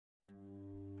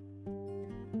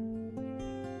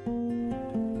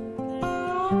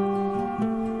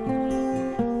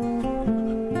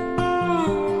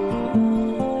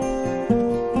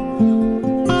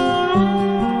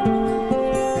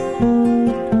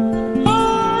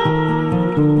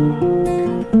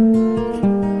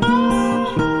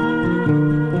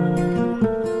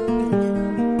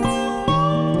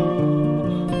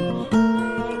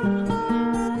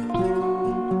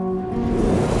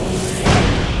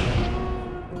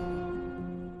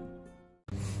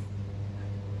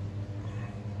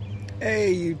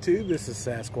Hey YouTube, this is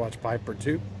Sasquatch Piper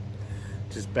 2.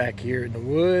 Just back here in the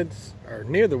woods, or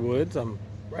near the woods. I'm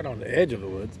right on the edge of the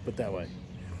woods, but that way.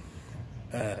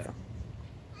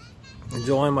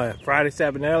 Enjoying my Friday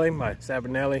Sabanelli, my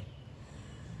Sabanelli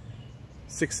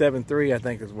 673, I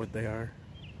think is what they are.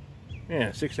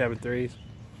 Yeah, 673s.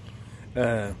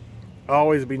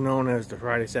 Always be known as the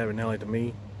Friday Sabanelli to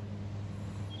me.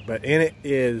 But in it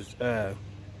is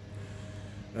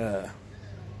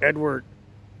Edward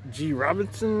G.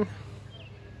 Robinson.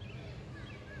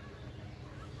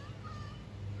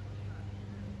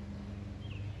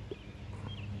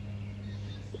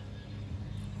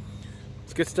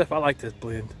 It's good stuff. I like this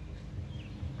blend.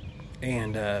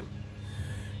 And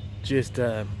just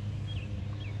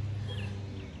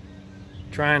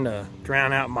trying to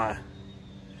drown out my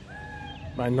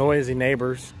noisy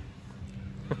neighbors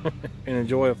and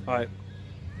enjoy a pipe.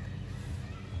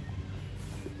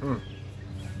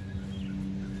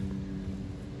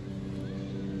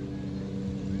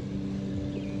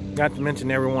 Not to mention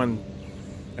everyone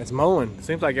that's mowing. It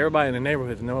seems like everybody in the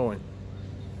neighborhood is mowing.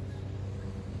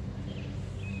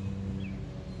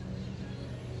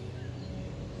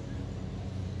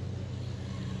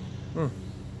 I'm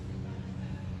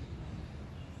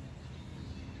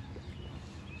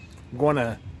going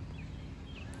to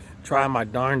try my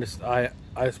darndest. I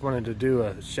just wanted to do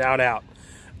a shout out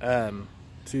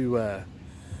to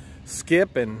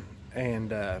Skip and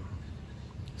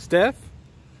Steph.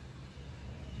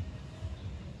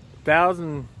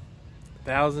 1,000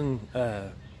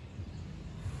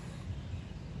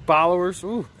 followers.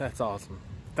 Ooh, that's awesome.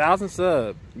 1,000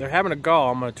 subs. They're having a goal.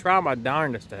 I'm gonna try my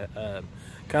darndest to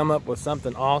come up with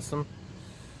something awesome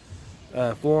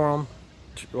for them.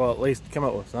 Well, at least come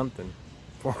up with something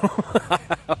for them.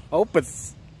 I hope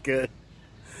it's good.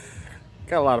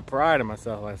 Got a lot of pride in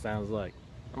myself, that sounds like.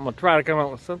 I'm gonna try to come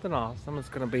up with something awesome. It's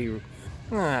gonna be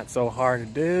not so hard to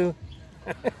do.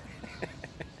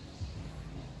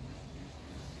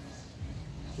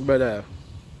 But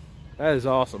that is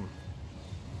awesome.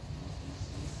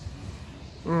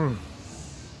 A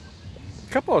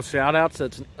couple of shout outs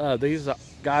that these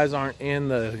guys aren't in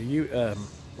the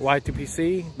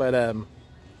Y2PC, but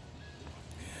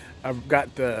I've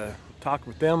got to talk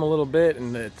with them a little bit,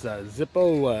 and it's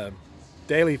Zippo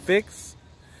Daily Fix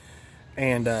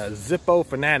and Zippo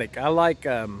Fanatic. I like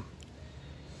I'm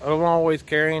always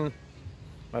carrying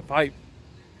my pipe,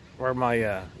 or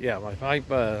my my pipe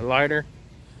lighter,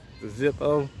 the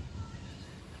Zippo.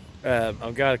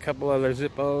 I've got a couple other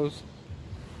Zippos.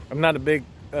 I'm not a big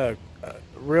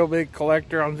real big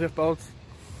collector on Zippos,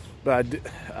 but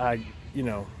I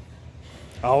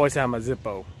always have my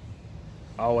Zippo,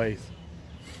 always,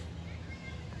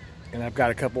 and I've got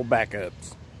a couple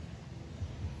backups.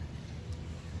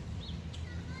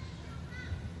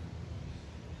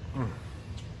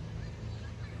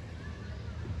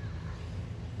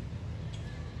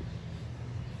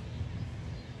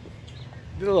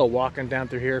 Did a little walking down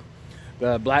through here.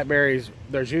 The blackberries,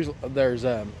 there's during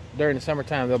the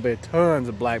summertime there'll be tons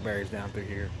of blackberries down through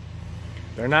here.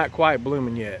 They're not quite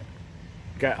blooming yet.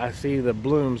 I see the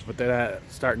blooms, but they're not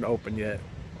starting to open yet.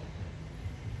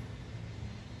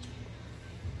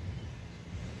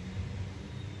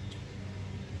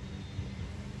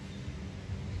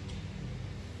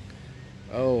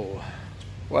 Oh,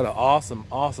 what an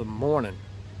awesome morning,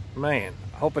 man.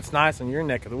 I hope it's nice in your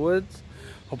neck of the woods.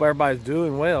 Hope everybody's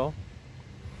doing well.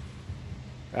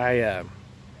 I've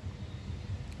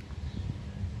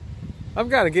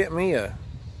got to get me a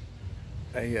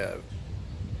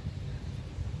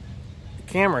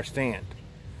camera stand.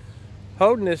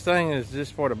 Holding this thing is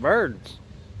just for the birds.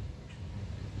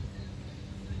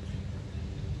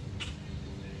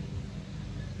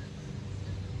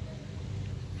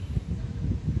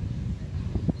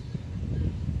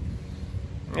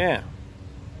 Yeah,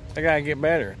 I gotta get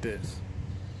better at this.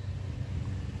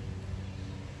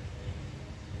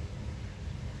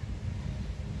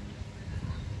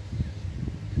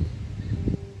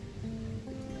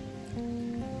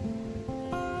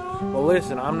 Well,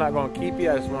 listen, I'm not going to keep you.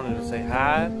 I just wanted to say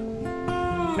hi,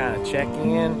 kind of check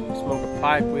in, smoke a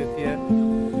pipe with you.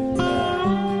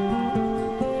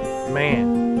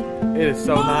 Man, it is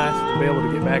so nice to be able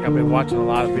to get back. I've been watching a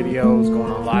lot of videos,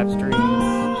 going on live streams.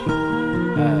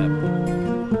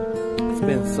 It's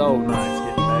been so nice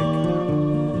getting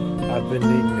back. I've been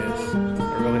needing this. I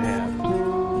really have.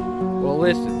 Well,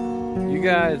 listen, you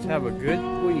guys have a good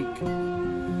week.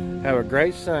 Have a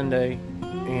great Sunday.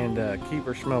 And keep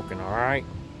her smoking, all right?